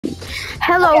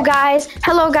Hello guys,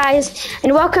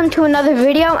 and welcome to another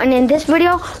video. And in this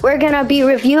video, we're gonna be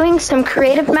reviewing some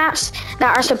creative maps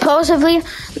that are supposedly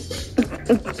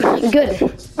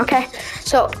good. Okay,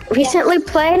 so recently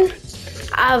played.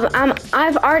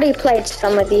 I've already played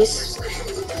some of these,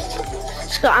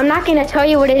 so I'm not gonna tell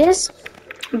you what it is,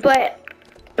 but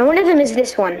one of them is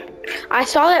this one. I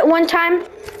saw it one time,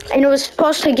 and it was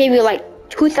supposed to give you like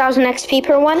 2,000 XP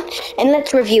per one, and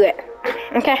let's review it.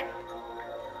 Okay.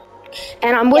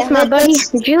 And I'm with my buddy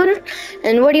June.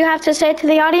 And what do you have to say to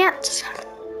the audience?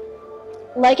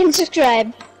 Like and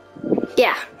subscribe.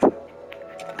 Yeah.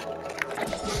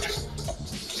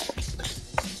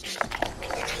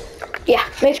 Yeah,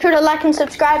 make sure to like and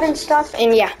subscribe and stuff.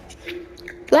 And yeah,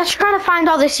 let's try to find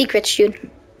all the secrets, Jude.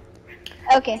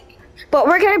 Okay. But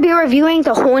we're going to be reviewing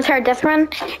the whole entire death run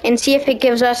and see if it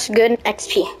gives us good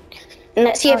XP. And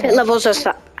let's see if it levels us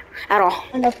up at all.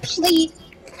 No, please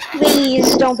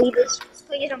don't be this.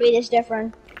 Please don't be this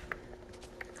different.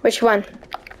 Which one?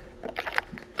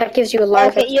 That gives you a lot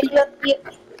of XP.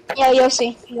 You'll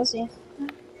see. You'll see.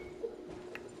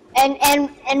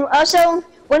 And also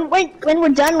when we're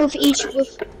done with each thing,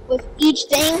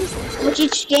 with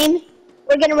each game,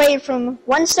 we're gonna rate it from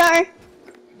 1 star.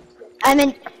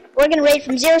 We're gonna rate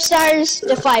from 0 stars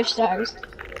to 5 stars.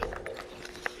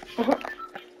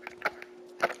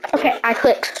 Okay, I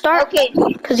clicked start. Okay.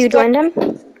 Because you joined them.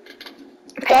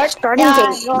 Okay, starting game.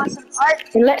 Want some art?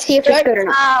 And let's see if it's good or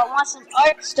not. Want some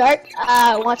art? Start.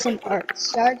 Want some art?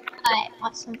 Start. I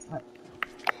want some art.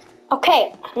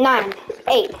 Okay, 9,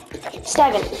 8,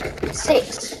 7,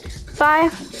 6,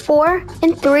 5, 4,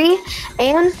 and 3,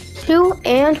 and 2,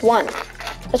 and 1.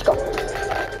 Let's go.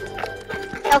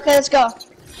 Okay, let's go.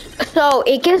 So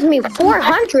it gives me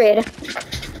 400.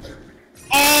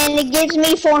 And it gives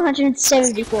me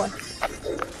 474.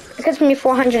 It gives me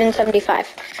 475.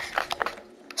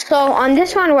 So on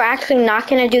this one, we're actually not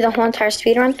going to do the whole entire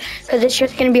speed run because it's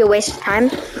just going to be a waste of time.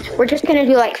 We're just going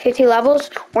to do like 50 levels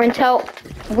or until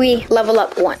we level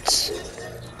up once.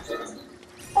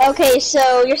 Okay,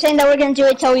 so you're saying that we're going to do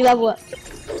it till we level up?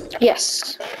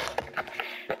 Yes.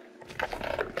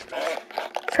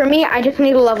 For me, I just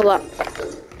need to level up.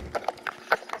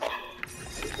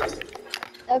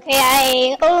 Okay,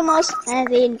 I almost have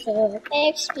enough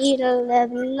XP to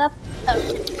level up.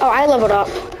 Okay. Oh, I leveled up.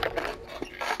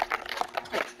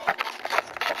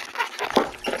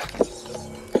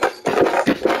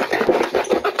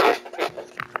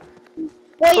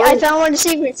 Wait, I found one of the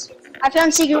secrets. I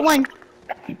found secret 1.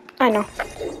 I know.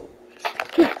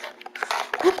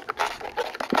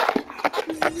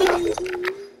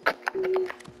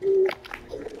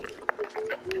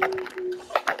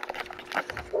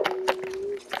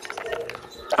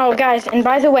 Oh, guys, and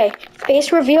by the way,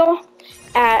 face reveal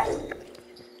at...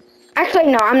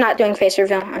 Actually, no, I'm not doing face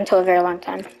reveal until a very long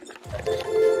time.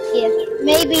 Yeah,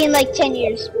 maybe in like 10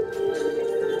 years.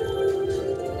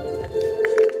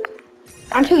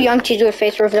 I'm too young to do a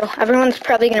face reveal. Everyone's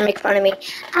probably going to make fun of me.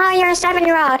 Oh, you're a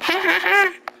 7-year-old. Ha ha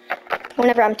ha.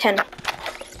 Whenever I'm 10.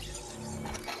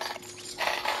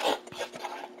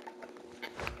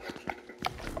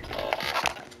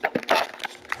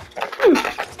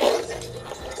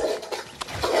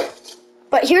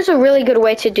 But here's a really good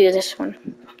way to do this one.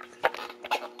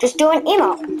 Just do an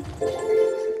emote.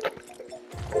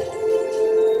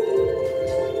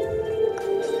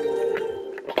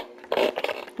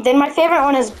 Then my favorite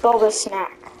one is Boba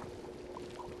Snack.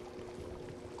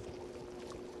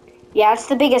 Yeah, it's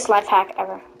the biggest life hack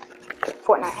ever.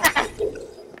 Fortnite hack.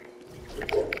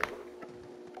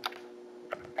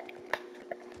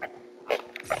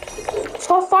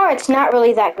 So far, it's not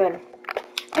really that good.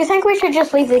 Do you think we should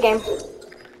just leave the game?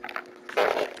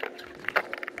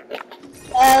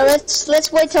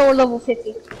 Let's wait till we're level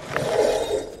 50.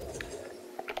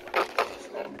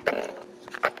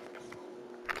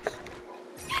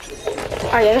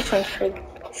 Oh yeah, this one's free.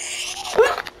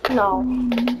 No.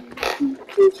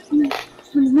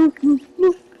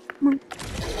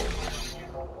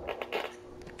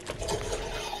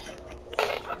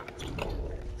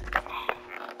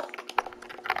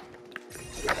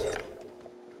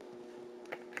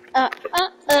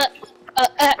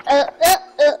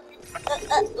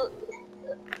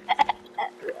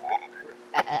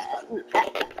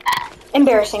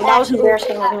 Embarrassing. That was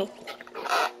embarrassing of me.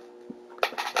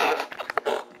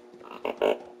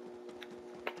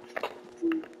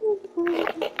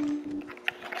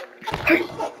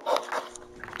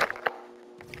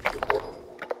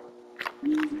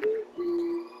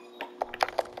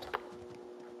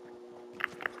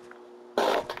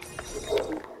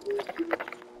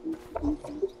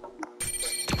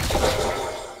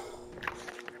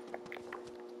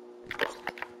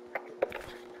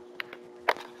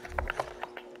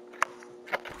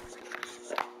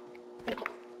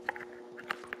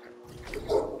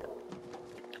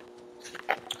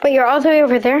 Wait, you're all the way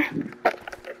over there?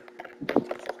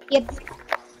 Yep.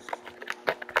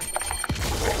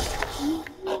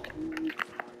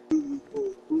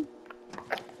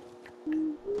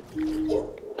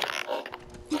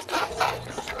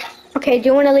 Okay, do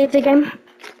you want to leave the game?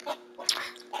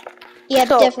 Yep,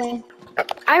 So, definitely.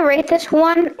 I rate this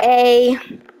one a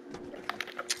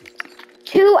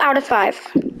 2 out of 5.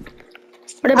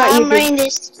 What about you, I'm dude? rating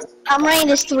this. I'm rating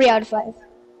this 3 out of 5.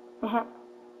 Uh-huh.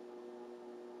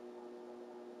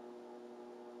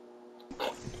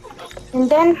 And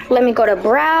then let me go to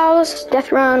browse,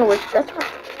 death run with death run.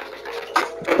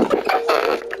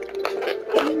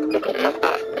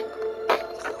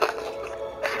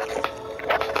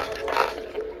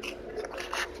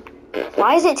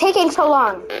 Why is it taking so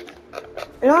long?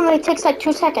 It normally takes like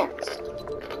 2 seconds.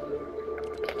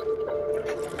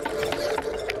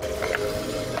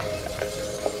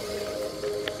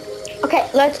 Okay,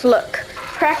 let's look.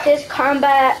 Practice,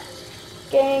 combat,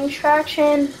 gain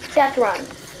traction, death run.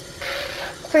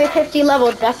 350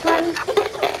 level death run.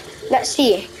 Let's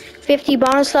see. 50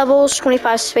 bonus levels,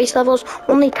 25 space levels,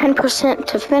 only 10%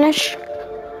 to finish.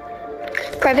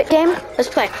 Private game, let's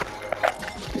play.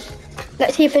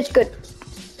 Let's see if it's good.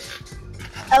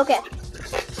 Okay.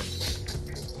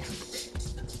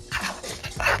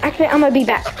 Actually, I'm gonna be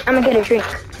back. I'm gonna get a drink.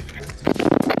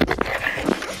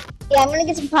 Yeah, I'm gonna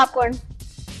get some popcorn.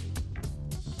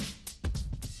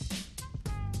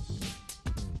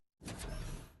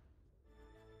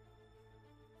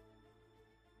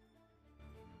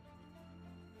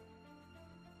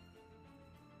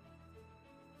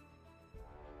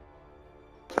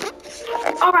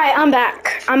 Alright, I'm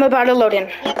back. I'm about to load in.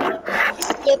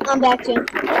 Yep, I'm back too.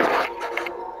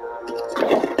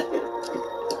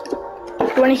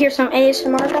 You wanna hear some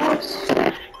ASMR, guys?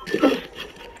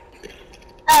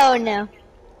 Oh no.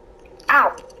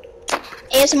 Ow.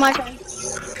 ASMR time.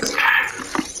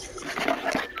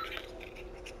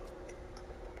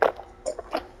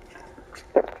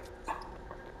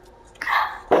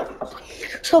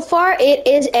 So far, it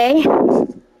is a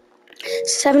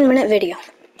 7-minute video.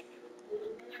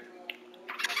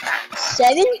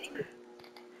 7?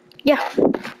 Yeah.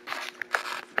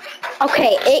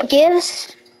 Okay, it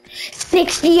gives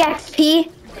 60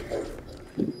 XP.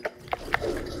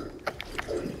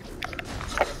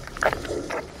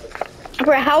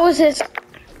 Bro, how is this?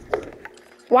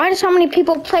 Why do so many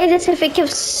people play this if it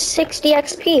gives 60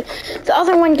 XP? The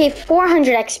other one gave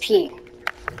 400 XP.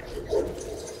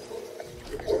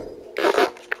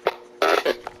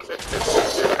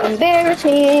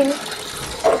 Embarrassing.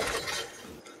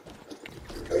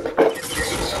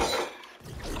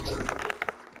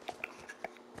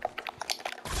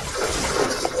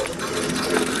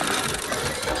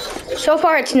 So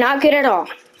far, it's not good at all.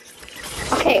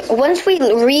 Okay, once we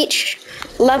reach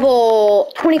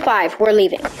level 25, we're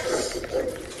leaving.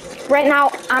 Right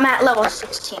now, I'm at level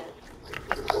 16.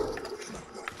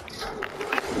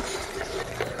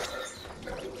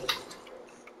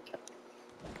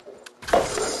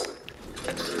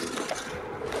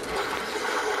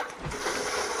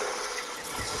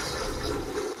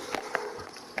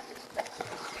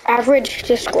 Average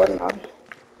Discord mode.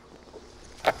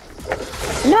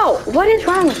 No, what is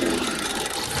wrong with me?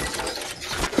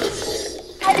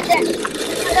 How did that?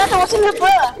 That's awesome to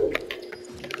play.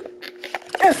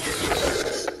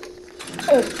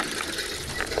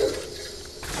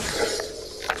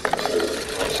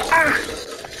 Ah.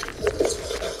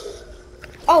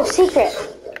 Oh, secret.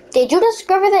 Did you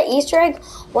discover that Easter egg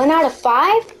 1 out of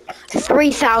 5?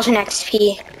 3,000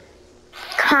 XP.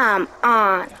 Come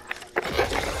on.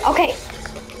 Okay,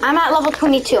 I'm at level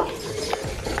 22.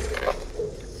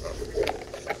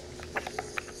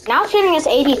 Now it's giving us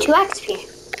 82 XP.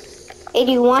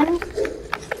 81.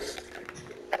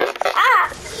 Ah!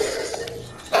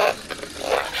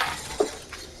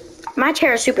 My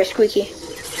chair is super squeaky.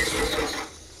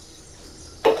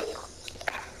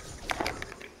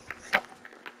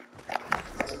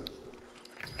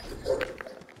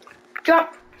 Jump.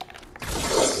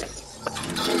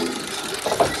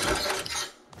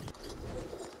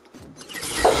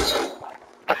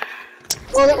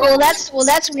 Well,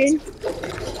 that's weird.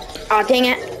 Oh, dang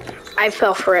it. I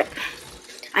fell for it.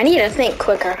 I need to think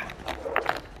quicker.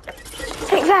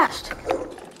 Think fast.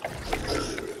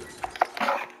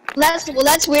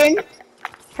 That's weird.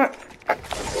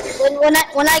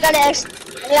 When I got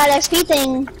XP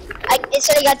thing, it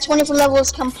said I got 24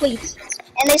 levels complete,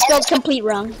 and they spelled complete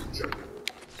wrong.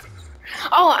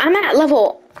 Oh, I'm at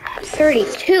level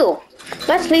 32.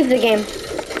 Let's leave the game.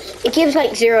 It gives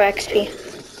like 0 XP.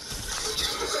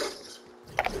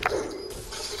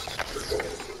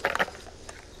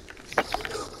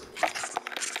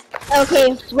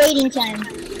 Okay, rating time.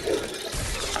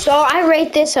 So I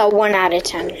rate this a 1 out of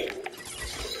 10.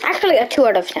 Actually, a 2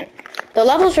 out of 10. The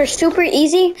levels are super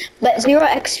easy, but 0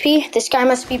 XP. This guy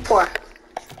must be poor.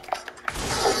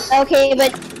 Okay,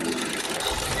 but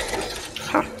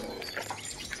Huh.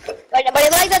 but I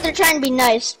like that they're trying to be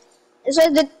nice. It's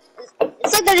like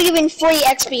they're giving free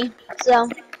XP. So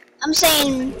I'm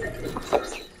saying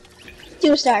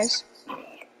 2 stars.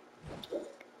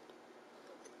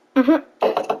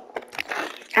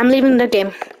 I'm leaving the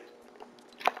game.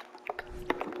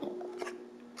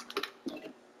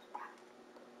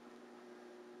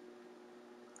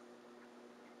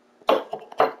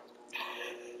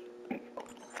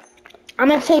 I'm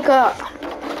gonna take a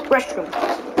restroom.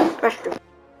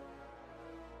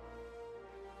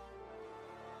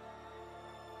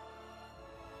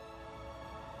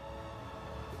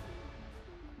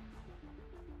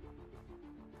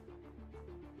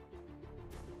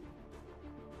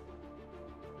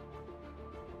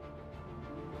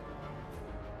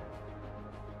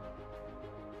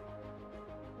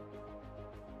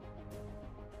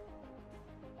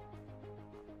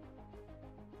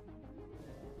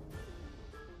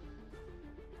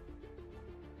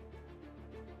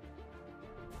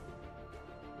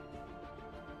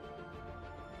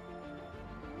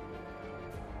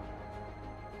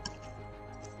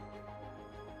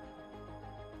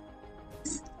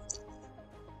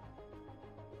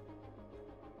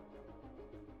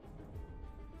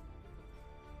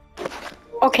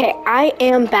 Okay, I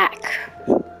am back.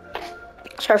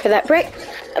 Sorry for that break.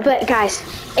 But guys,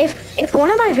 if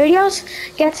one of my videos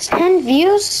gets 10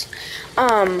 views,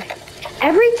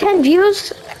 every 10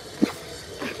 views,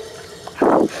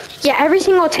 yeah, every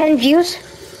single 10 views,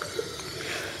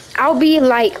 I'll be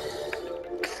like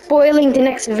spoiling the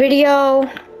next video.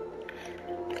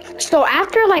 So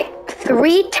after like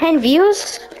 10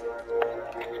 views,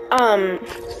 I'm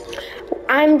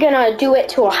gonna do it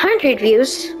to 100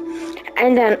 views,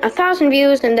 and then 1,000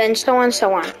 views, and then so on,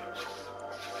 so on.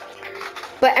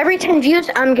 But every 10 views,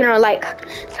 I'm gonna like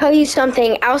tell you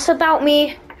something else about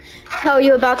me, tell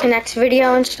you about the next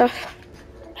video and stuff.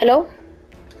 Hello?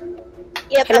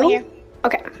 Yep, Hello? I'm here.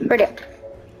 Okay, ready.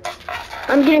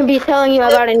 I'm gonna be telling you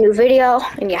about a new video,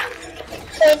 and yeah.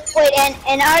 Wait,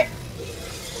 and our...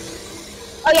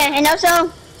 Oh yeah, and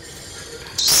also...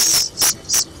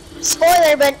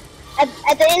 Spoiler, but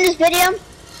at the end of this video,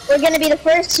 we're gonna be the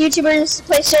first YouTubers to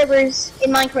play servers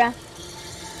in Minecraft.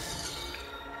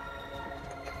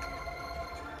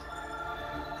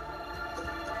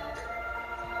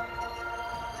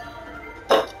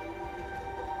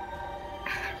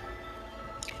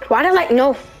 Why do I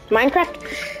no Minecraft?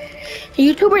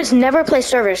 YouTubers never play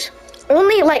servers.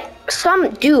 Only like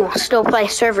some do still play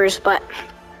servers, but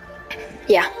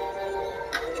yeah.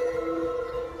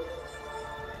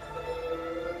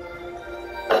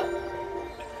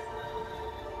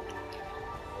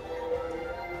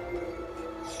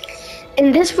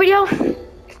 In this video,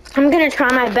 I'm gonna try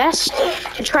my best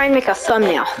to try and make a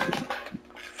thumbnail.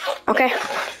 Okay?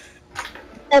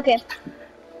 Okay.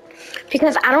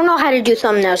 Because I don't know how to do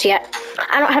thumbnails yet.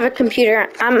 I don't have a computer.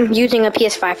 I'm using a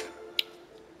PS5.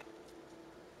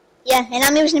 Yeah, and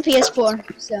I'm using a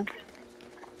PS4, so...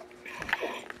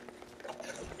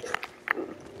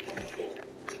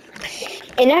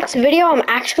 In next video, I'm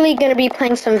actually gonna be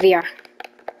playing some VR.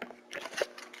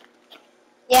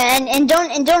 Yeah, and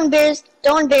don't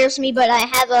embarrass me, but I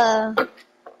have a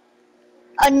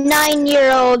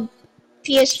 9-year-old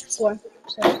PS4.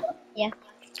 So yeah.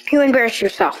 You embarrass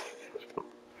yourself.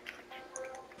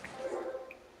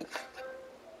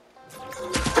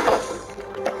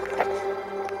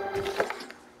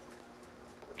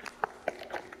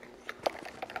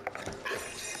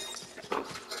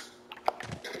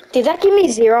 Did that give me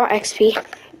 0 XP?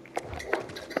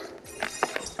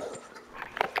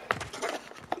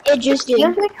 It just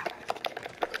did.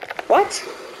 What?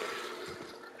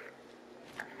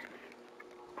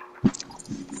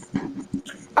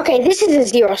 Okay, this is a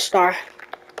 0 star.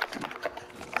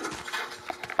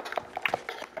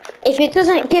 If it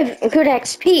doesn't give good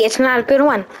XP, it's not a good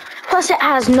one. Plus, it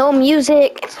has no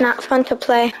music. It's not fun to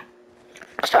play.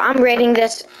 So I'm rating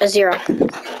this a 0.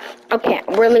 Okay,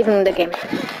 we're leaving the game.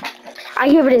 I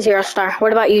give it a 0 star.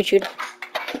 What about you, Jude?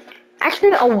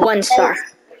 Actually, a 1 star.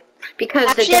 Because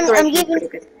Actually, the decoration is pretty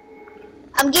good.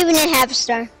 I'm giving it half a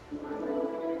star.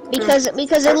 Because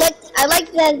I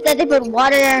like that they put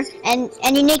water and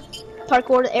unique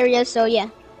parkour areas. So yeah,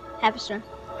 half a star.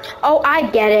 Oh, I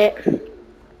get it.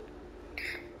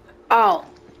 Oh,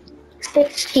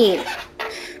 16.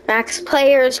 Max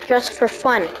players just for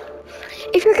fun.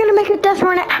 If you're gonna make a death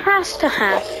run, it has to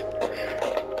have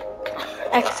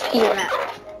XP map.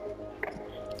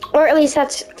 Or at least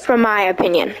that's from my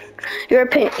opinion. You're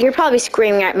probably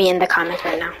screaming at me in the comments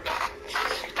right now.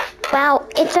 Well,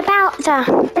 it's about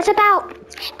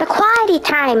the quality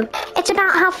time. It's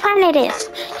about how fun it is.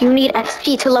 You need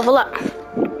XP to level up.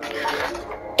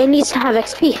 It needs to have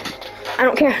XP. I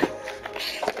don't care.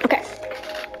 Okay.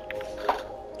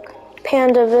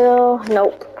 Pandaville.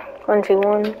 Nope. Country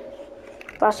 1.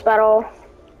 Boss battle.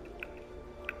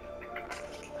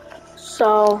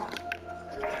 So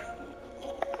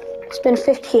it's been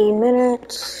 15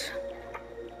 minutes.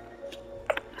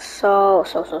 So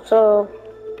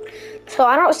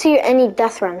I don't see any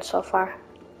death runs so far.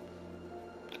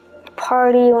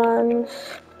 Party ones.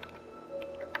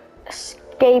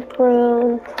 Escape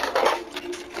room.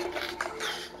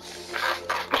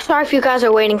 Sorry if you guys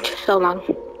are waiting so long.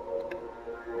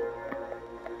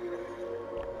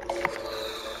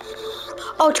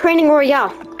 Oh, training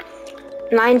royale.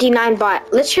 99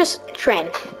 bot. Let's just train.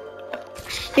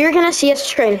 You're gonna see us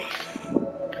train.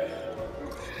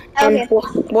 Okay. And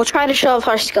we'll try to show off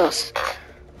our skills.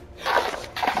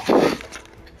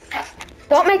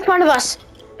 Don't make fun of us,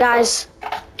 guys.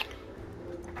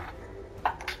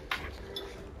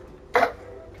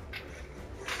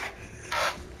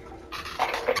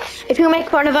 If you make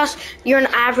fun of us, you're an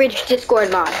average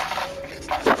Discord mod.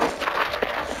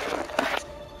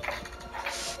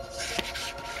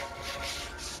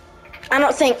 I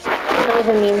don't think those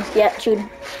are memes yet, Jude.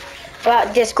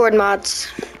 About Discord mods.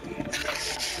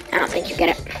 I don't think you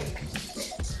get it.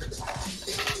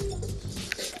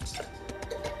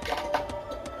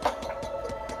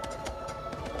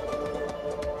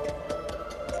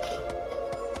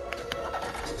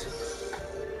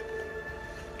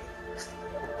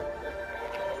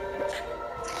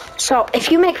 So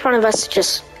if you make fun of us,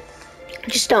 just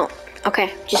don't.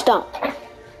 Okay, just don't.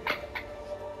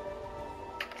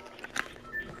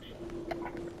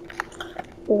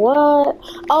 What?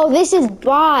 Oh, this is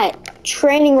bot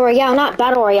training royale, not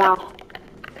battle royale.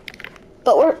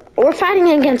 But we're fighting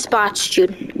against bots,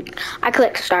 Jude. I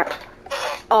clicked start.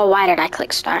 Oh, why did I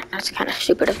click start? That's kind of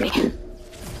stupid of me.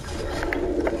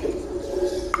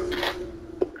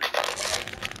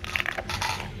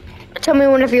 Tell me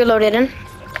whenever you're loaded in.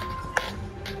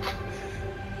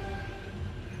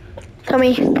 Tell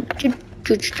me.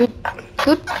 Jude.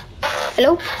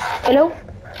 Hello? Hello?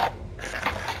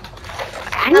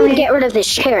 I need to get rid of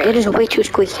this chair. It is way too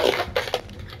squeaky.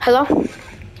 Hello?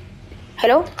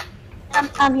 Hello?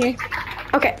 I'm here.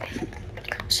 Okay.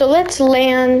 So let's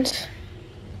land.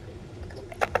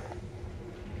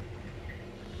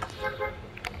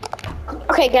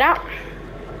 Okay, get out.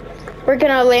 We're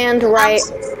gonna land right.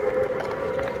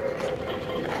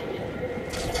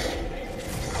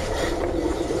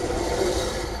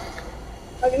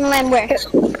 We're gonna land where?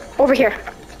 Over here.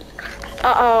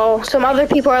 Uh-oh, some other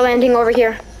people are landing over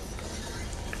here.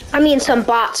 I mean, some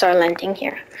bots are landing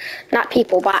here. Not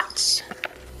people, bots.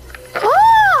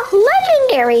 Oh,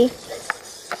 legendary.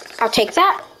 I'll take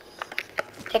that.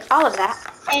 Take all of that.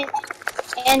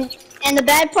 And the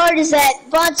bad part is that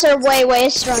bots are way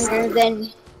stronger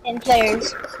than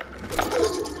players.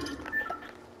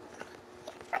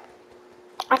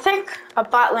 I think a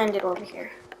bot landed over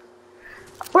here.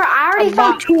 Bro, I already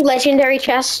found 2 legendary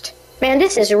chests. Man,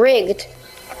 this is rigged.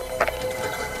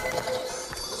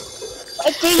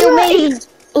 What do you mean?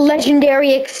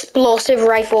 Legendary explosive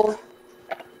rifle.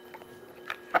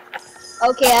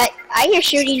 Okay, I hear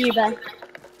shooting you, bud.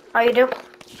 Oh, you do?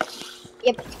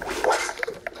 Yep.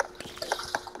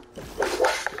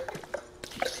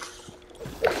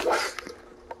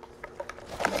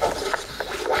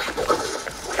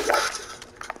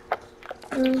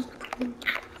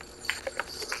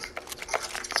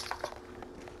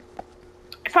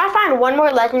 If I find one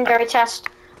more legendary chest,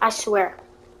 I swear.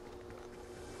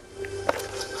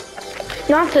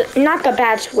 Not the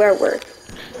bad swear word,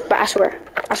 but I swear.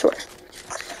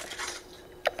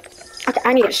 Okay,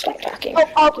 I need to stop talking.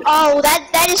 Oh,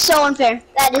 that is so unfair.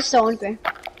 That is so unfair.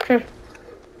 Wait,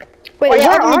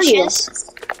 where are you?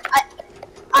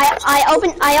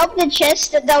 I opened the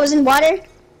chest that was in water,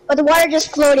 but the water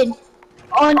just floated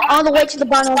on the way to the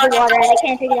bottom of the water, and I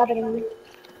can't pick it up anymore.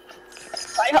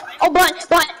 Oh, bot!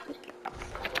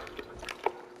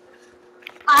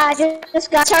 I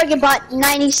just got target bot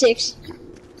 96.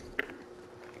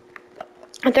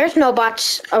 There's no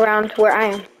bots around where I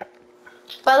am.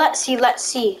 But let's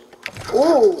see.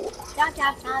 Ooh.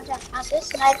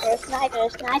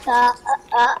 Sniper.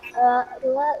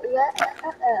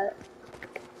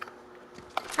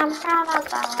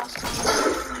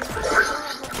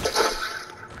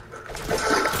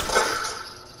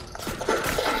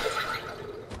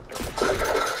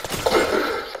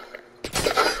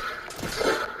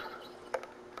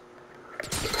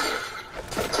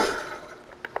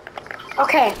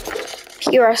 Okay,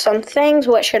 here are some things.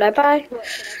 What should I buy?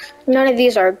 None of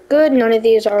these are good. None of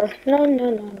these are...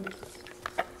 No.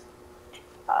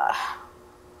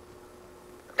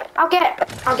 I'll get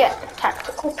a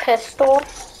tactical pistol.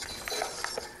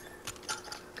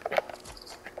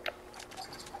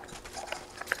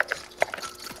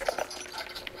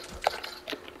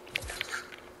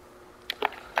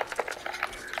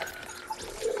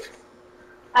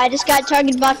 I just got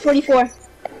target bot 44.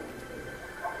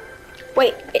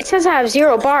 Wait, it says I have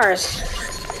 0 bars.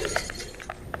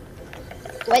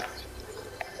 What?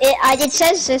 It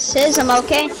says I'm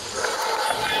okay.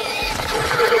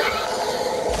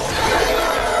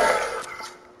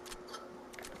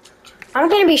 I'm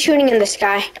gonna be shooting in the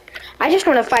sky. I just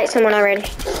want to fight someone already.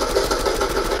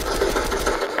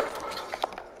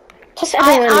 Just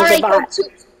everyone is a bot.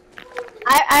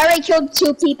 I already killed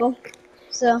 2 people.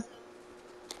 So.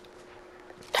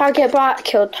 Target bot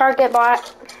killed target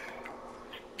bot.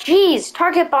 Jeez,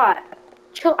 target bot.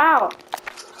 Chill out.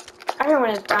 Everyone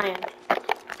is dying.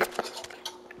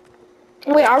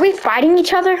 Wait, are we fighting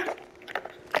each other?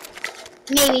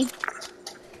 Maybe.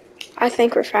 I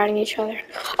think we're fighting each other.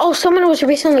 Oh, someone was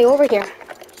recently over here.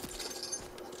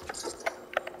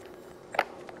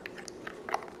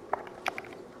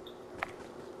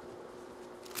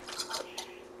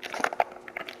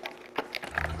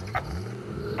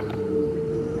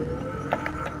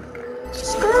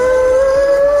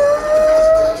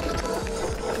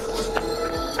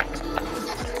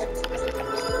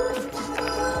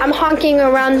 I'm honking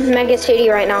around Mega City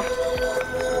right now.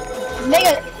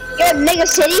 You're at Mega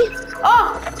City?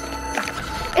 Oh!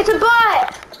 It's a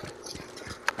bot!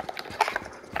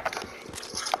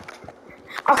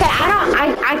 Okay,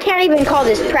 I can't even call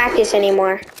this practice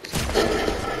anymore.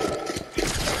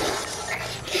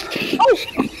 Oh!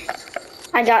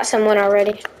 I got someone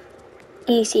already.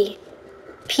 Easy.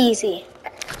 Peasy.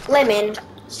 Lemon.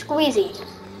 Squeezy.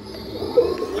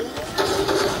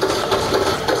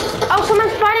 Oh,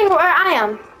 someone's fighting where I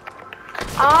am.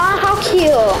 Aw, how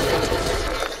cute.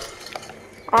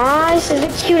 Aw, this is the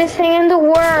cutest thing in the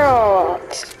world.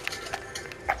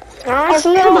 Aw, it's a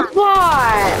little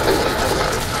bot.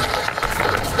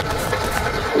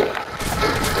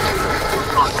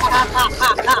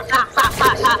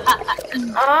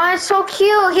 Aw, it's so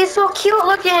cute. He's so cute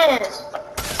looking.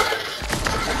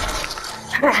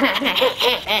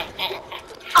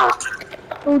 Oh,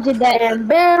 who did that?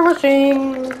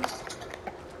 Embarrassing.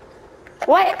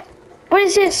 What? What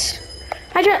is this?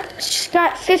 I just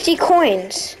got 50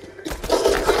 coins.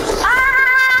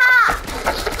 Ah!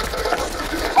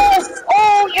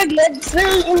 Oh, you're good.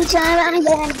 I'm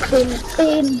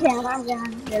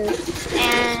good.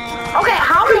 Okay,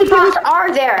 how many bots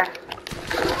are there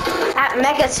at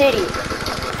Mega City?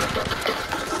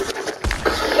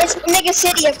 It's Mega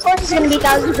City. Of course, it's gonna be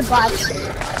thousands of bots.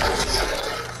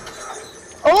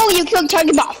 Oh, you killed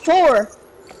target bot 4.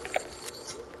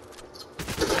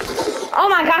 Oh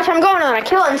my gosh, I'm going on a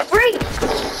killing spree.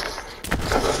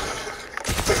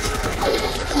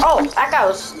 Oh, that guy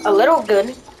was a little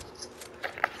good.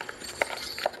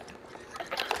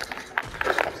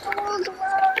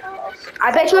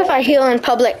 I bet you if I heal in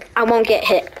public, I won't get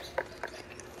hit.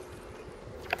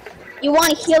 You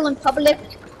want to heal in public?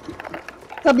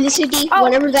 Publicity, Oh.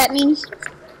 whatever that means.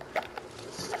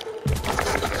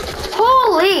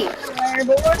 Holy!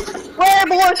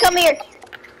 Wereboar, come here.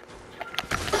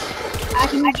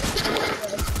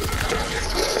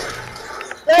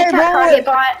 Get that target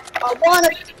bot. I want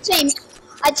to tame.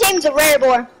 I tamed a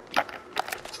Wereboar.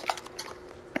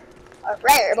 A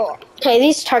Wereboar. Okay,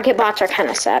 these target bots are kind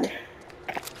of sad.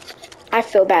 I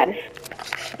feel bad.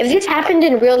 If this happened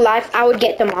in real life, I would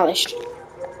get demolished.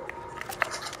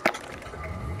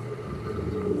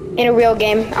 In a real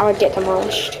game, I would get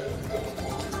demolished.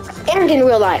 And in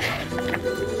real life.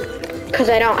 Because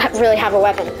I don't really have a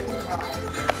weapon.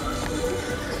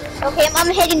 Okay, I'm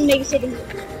heading to Mega City.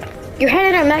 You're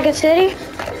headed to Mega City?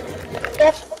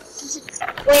 Yep.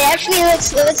 Wait, actually, let's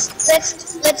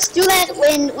do that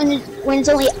when it's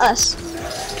only us.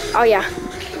 Oh yeah.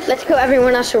 Let's kill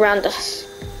everyone else around us.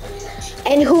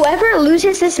 And whoever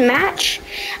loses this match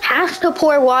has to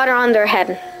pour water on their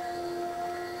head.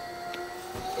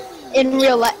 In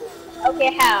real life.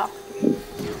 Okay, how?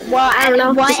 Well, I don't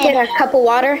know. Just get a cup of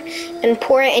water and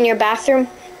pour it in your bathroom.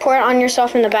 Pour it on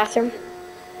yourself in the bathroom.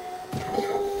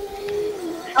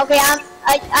 Okay, I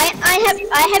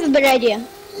have a better idea.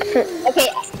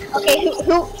 Okay,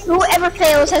 whoever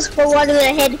fails has to pour water on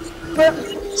their head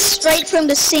straight from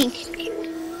the sink.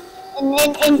 In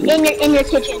your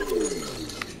kitchen.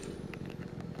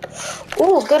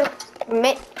 Ooh, good.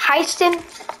 Heisting.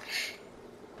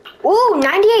 Ooh,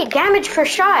 98 damage per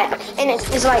shot. And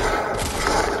it's like,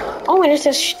 oh, and it's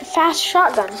a fast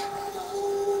shotgun.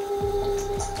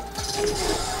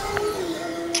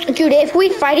 Dude, if we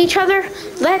fight each other,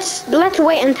 let's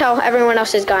wait until everyone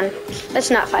else is gone. Let's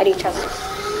not fight each other.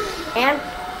 And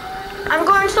I'm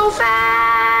going so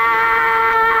fast.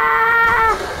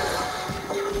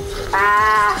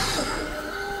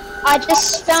 I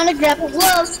just found a grapple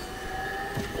glove.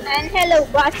 And hello,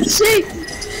 Roxy.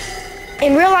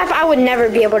 In real life, I would never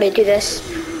be able to do this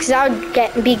because I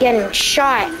would be getting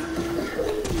shot.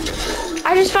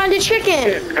 I just found a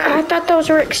chicken. I thought those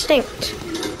were extinct.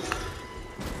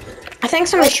 I think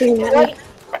someone's shooting at me.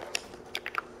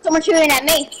 Someone's shooting at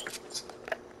me.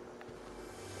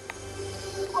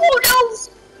 Oh no!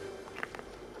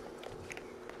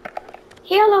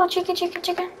 Hello, chicken. Hello,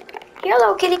 kitty.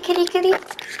 Hello, kitty. Hello, kitty.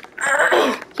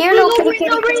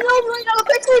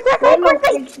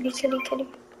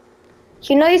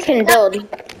 You know you can build.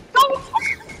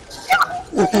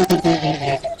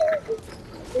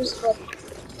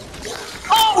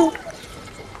 Oh!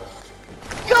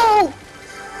 Go!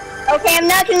 Okay, I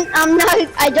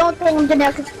don't think I'm gonna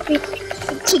have to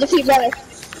defeat Relic.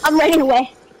 I'm running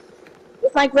away.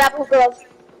 With my grapple glove.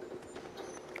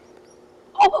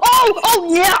 Oh,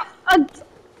 yeah!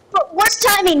 But worst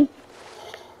timing!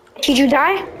 Did you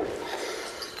die?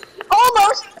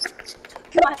 Almost!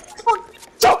 Come on.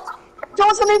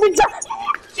 Don't let me die!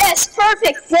 Yes,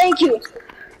 perfect, thank you!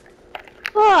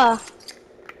 Ah.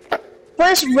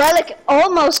 First, Relic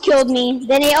almost killed me,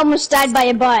 then he almost died by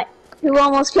a bot, who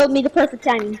almost killed me the perfect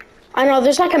timing. I know,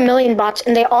 there's like 1,000,000 bots,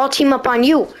 and they all team up on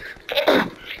you.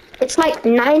 It's like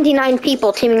 99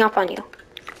 people teaming up on you.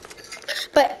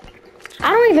 But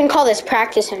I don't even call this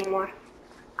practice anymore.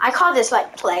 I call this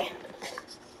like play.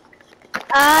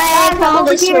 I call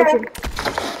this torture.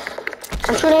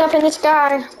 I'm shooting up in the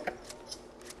sky.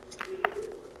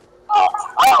 Oh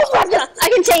my god, I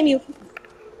can tame you.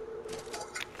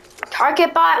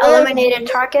 Target bot eliminated.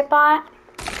 Target bot.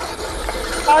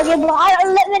 Target bot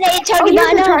eliminated. Target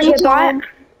bot. No, target bot.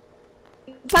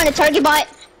 Find a target bot.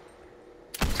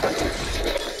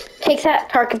 Take that,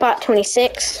 target bot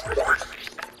 26.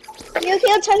 You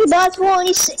killed target bot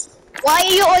 26. Why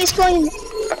are you always killing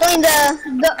the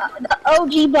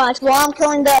OG bots while I'm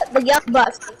killing the young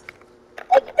bots?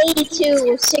 Like 82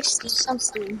 or 60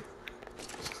 something.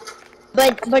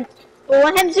 But what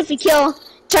happens if we kill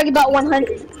target bot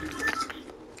 100?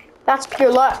 That's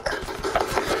pure luck.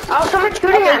 Oh, someone's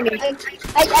shooting at me.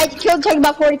 I killed target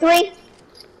bot 43.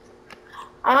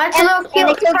 I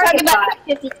killed target bot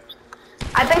 50.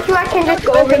 I bet you I can just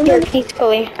go over here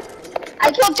peacefully.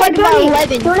 I killed target bot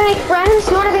 11. You wanna make friends?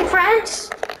 You wanna be friends?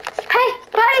 Hey,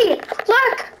 buddy,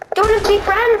 look! You wanna be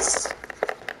friends?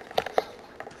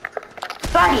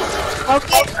 Buddy.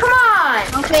 Okay. Come on!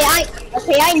 Okay,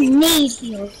 I need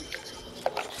you.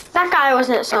 That guy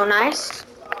wasn't so nice.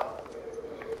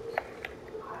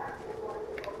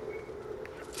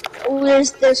 Oh,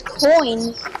 there's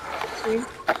coins.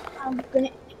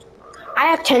 I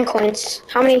have 10 coins.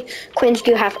 How many coins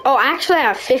do you have? Oh, actually I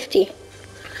have 50.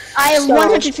 I have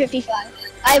 155.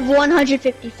 I have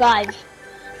 155.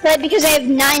 But because I have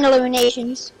 9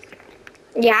 eliminations.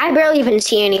 Yeah, I barely even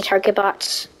see any target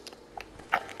bots.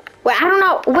 Wait, I don't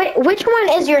know. Which one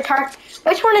is your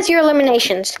Which one is your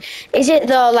eliminations? Is it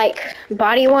the like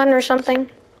body one or something?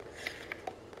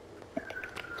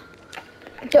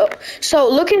 So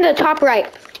look in the top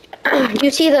right. You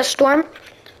see the storm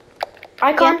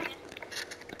icon? Yeah.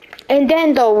 And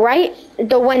then the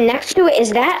one next to it, is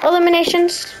that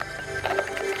eliminations?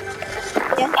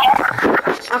 Yeah.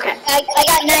 Okay. I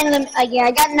got 9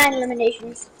 I got 9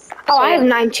 eliminations. Oh, so, I have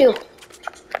 9 too.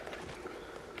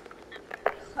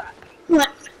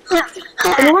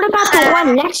 And what about the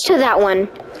one next to that one?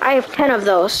 I have 10 of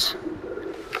those.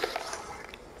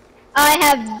 I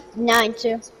have 9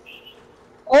 too.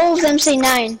 All of them say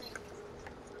 9.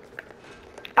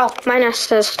 Oh, mine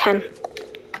says 10.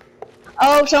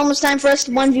 Oh, it's almost time for us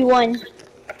to 1v1.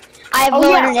 I have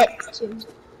low internet too.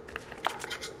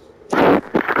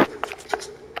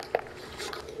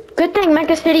 Good thing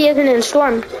Mega City isn't in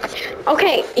storm.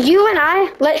 Okay, you and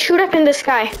I, let's shoot up in the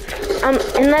sky. And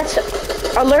let's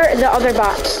alert the other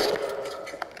bots.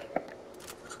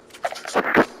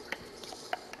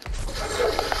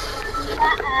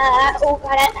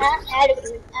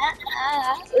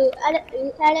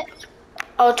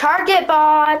 Oh, target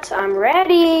bot, I'm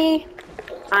ready.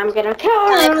 I'm gonna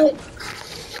kill you.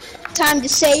 Time to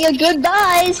say your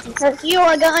goodbyes, because you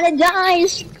are gonna die.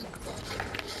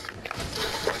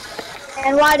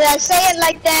 And why did I say it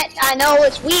like that? I know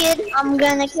it's weird. I'm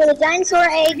gonna kill a dinosaur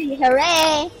egg.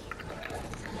 Hooray!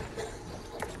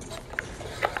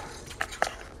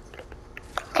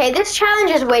 Okay, this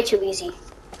challenge is way too easy.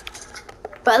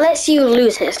 But let's see you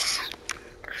lose this.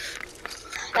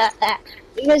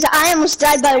 Because I almost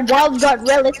died by a wild guard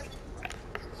relic.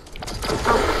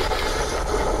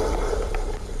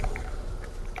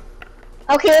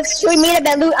 Okay, should we meet up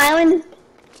at Loot Island?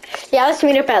 Yeah, let's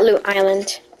meet up at Loot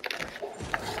Island.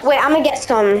 Wait, I'm gonna get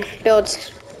some builds.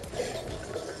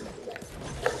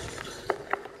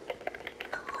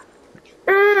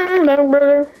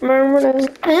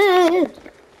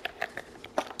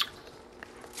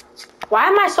 Why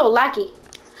am I so laggy?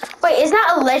 Wait, is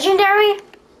that a legendary?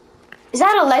 Is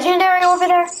that a legendary over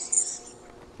there?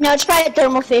 No, it's probably a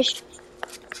thermal fish.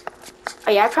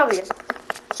 Oh yeah, it probably is.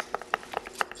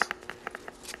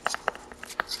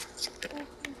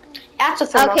 That's a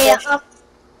thermal fish.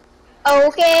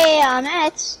 Okay,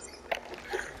 Matt.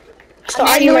 So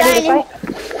are you ready to fight?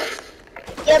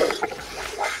 Yep.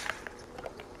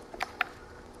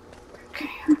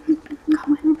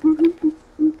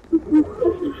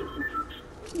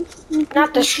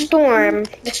 Not the storm.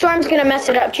 The storm's gonna mess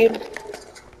it up, Jude.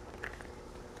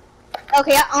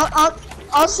 Okay,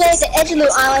 I'll say the edge of the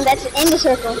island. That's in the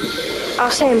circle. Oh,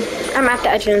 same. I'm at the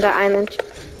edge of the island.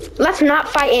 Let's not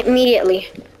fight immediately.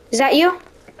 Is that you?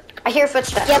 I hear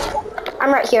footsteps. Yep.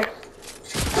 I'm right here.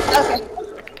 Okay.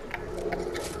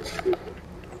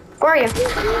 Where are you?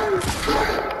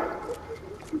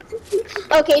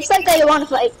 Okay, it's like that you want to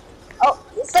fight. Oh,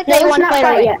 it's like No, that you let's want to not fight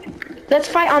fight already. yet. Let's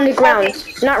fight on the ground,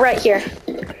 Okay. not right here.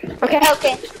 Okay?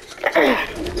 Okay.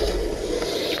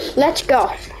 Let's go,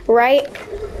 right?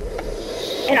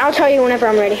 And I'll tell you whenever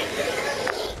I'm ready.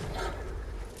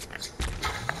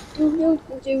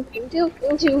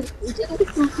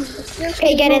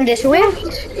 Okay, get in this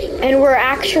rift, and we're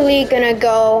actually gonna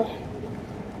go.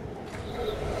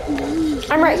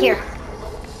 I'm right here.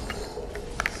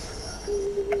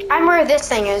 I'm where this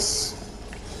thing is.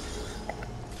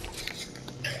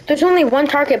 There's only one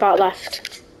target bot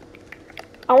left.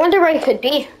 I wonder where it could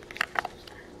be.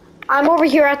 I'm over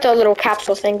here at the little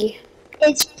capsule thingy.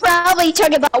 It's probably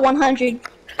target about 100.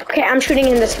 Okay, I'm shooting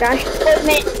in the sky. Wait a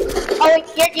minute. Oh,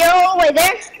 you're all the way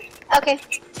there? Okay.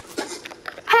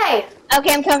 Hey!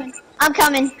 Okay, I'm coming. I'm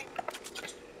coming.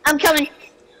 I'm coming.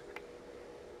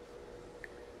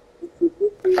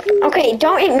 Okay,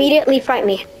 don't immediately fight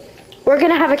me. We're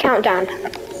gonna have a countdown.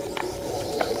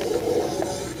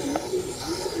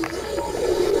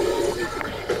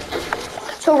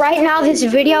 So right now this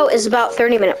video is about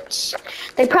 30 minutes.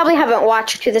 They probably haven't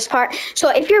watched to this part. So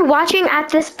if you're watching at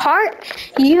this part,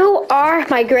 you are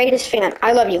my greatest fan.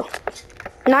 I love you.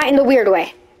 Not in the weird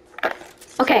way.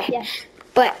 Okay, Yeah.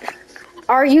 but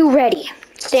are you ready?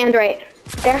 Stand right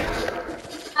there.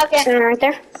 Okay. Stand right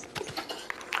there.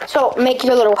 So make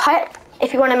your little hut.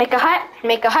 If you want to make a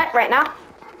hut right now.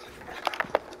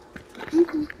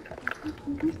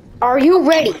 Are you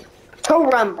ready to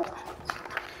rumble?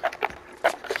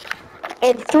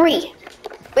 In 3.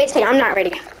 Wait a second, I'm not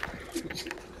ready.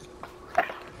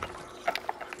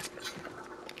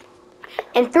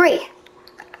 In 3,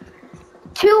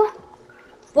 2,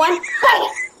 1,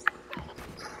 fight!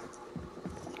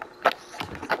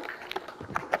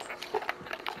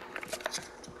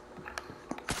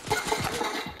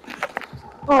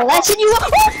 Oh, that's it. You.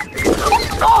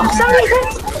 Oh, somebody!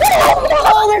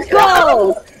 Oh, let's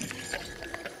go!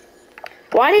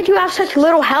 Why did you have such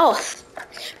little health?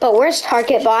 But where's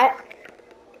Target Bot?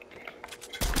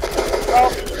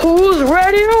 Who's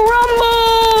ready to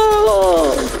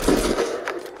rumble?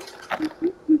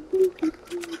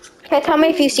 Okay, tell me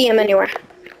if you see him anywhere.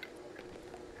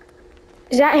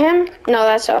 Is that him? No,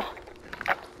 that's a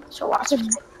wasp.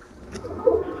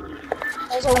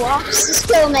 There's a wasp. Just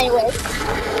kill him anyway.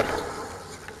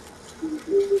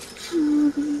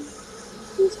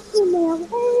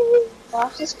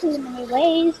 Wasps just kill him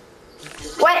anyways.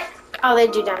 What? Oh, they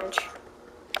do damage.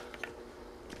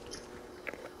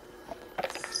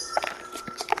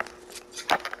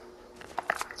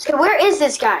 Okay, where is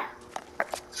this guy?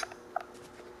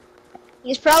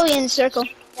 He's probably in the circle.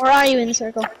 Or are you in the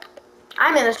circle?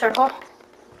 I'm in the circle.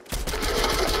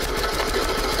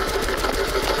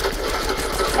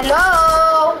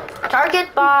 Hello, Target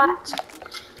Bot.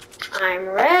 I'm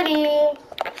ready.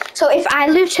 So if I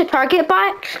lose to Target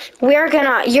Bot, you're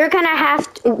gonna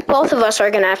have to, both of us are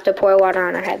gonna have to pour water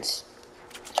on our heads.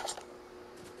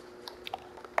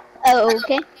 Oh,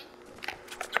 okay.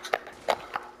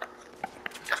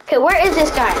 Okay, where is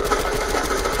this guy?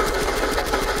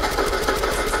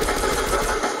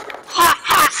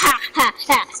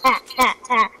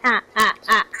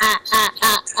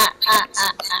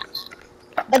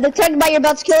 But the target bot you're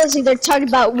about to kill is either target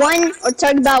bot 1 or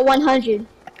target bot 100.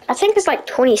 I think it's like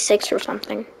 26 or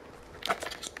something.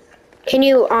 Can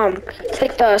you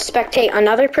click the spectate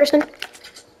another person?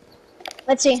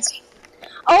 Let's see.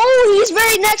 Oh, he's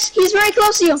very next. He's very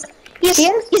close to you. He's He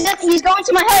is? he's going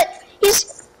to my hut.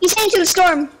 He's heading to the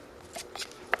storm.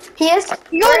 He is?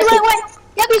 You're going the right way.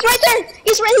 Yep, he's right there.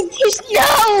 He's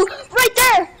no, right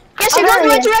there. Yes, you're going the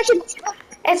right direction.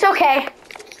 It's okay.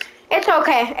 It's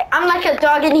okay. I'm like a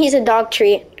dog and he's a dog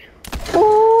treat. Ooh,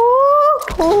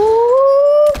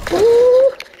 ooh,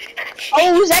 ooh.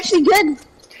 Oh, he's actually good.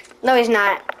 No, he's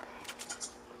not.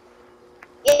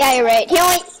 Yeah, you're right. He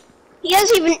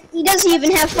doesn't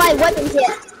even have 5 weapons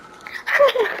yet.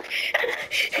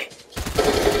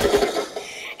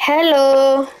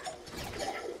 Hello.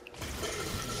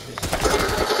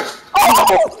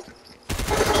 Oh!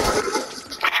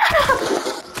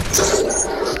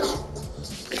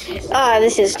 Ah,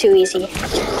 this is too easy.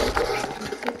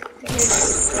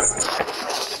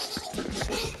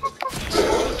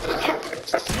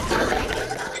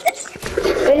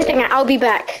 Wait a second, I'll be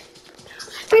back.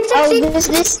 360. Oh,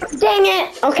 this. Dang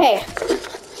it. Okay.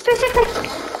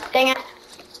 360. Dang it.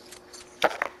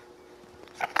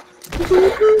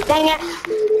 Dang it.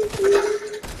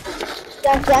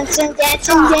 Dancing.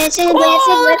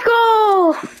 Oh, let's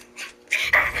go.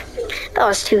 That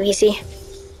was too easy.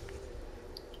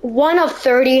 1 of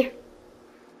 30.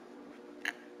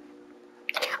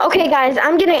 Okay, guys,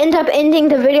 I'm gonna end up ending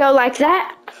the video like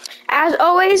that. As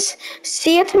always,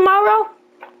 see you tomorrow,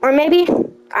 or maybe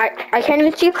I can't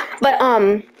even see you. But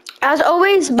as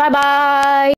always, bye bye.